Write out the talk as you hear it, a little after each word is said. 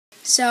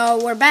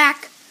So we're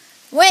back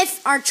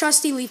with our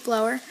trusty leaf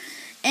blower,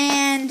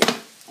 and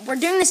we're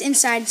doing this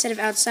inside instead of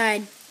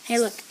outside. Hey,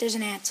 look, there's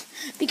an ant.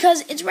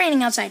 Because it's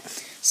raining outside.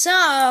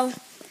 So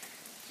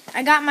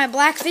I got my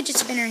black fidget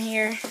spinner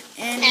here,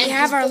 and we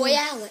have our boy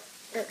Alex.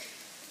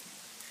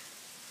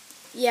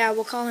 Yeah,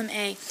 we'll call him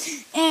A.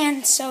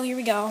 And so here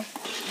we go.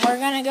 We're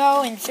gonna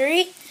go in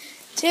 3,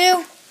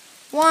 2,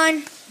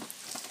 1.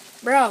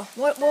 Bro,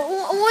 what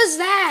was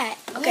that?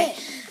 Okay.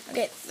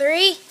 Okay,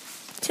 3,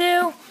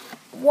 2,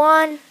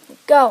 1,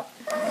 go.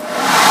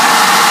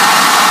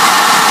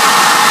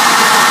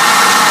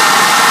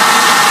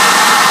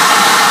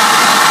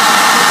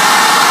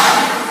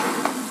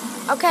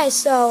 Okay,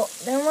 so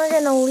then we're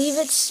gonna leave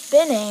it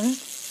spinning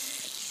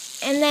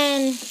and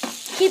then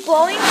keep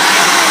blowing.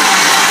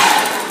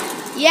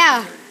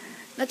 Yeah,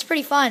 that's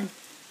pretty fun.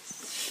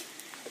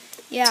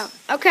 Yeah,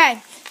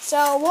 okay,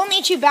 so we'll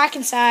meet you back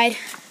inside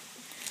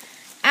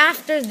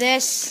after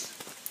this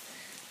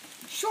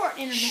Short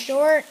intermission.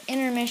 Short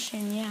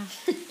intermission, yeah.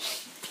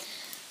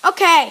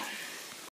 Okay.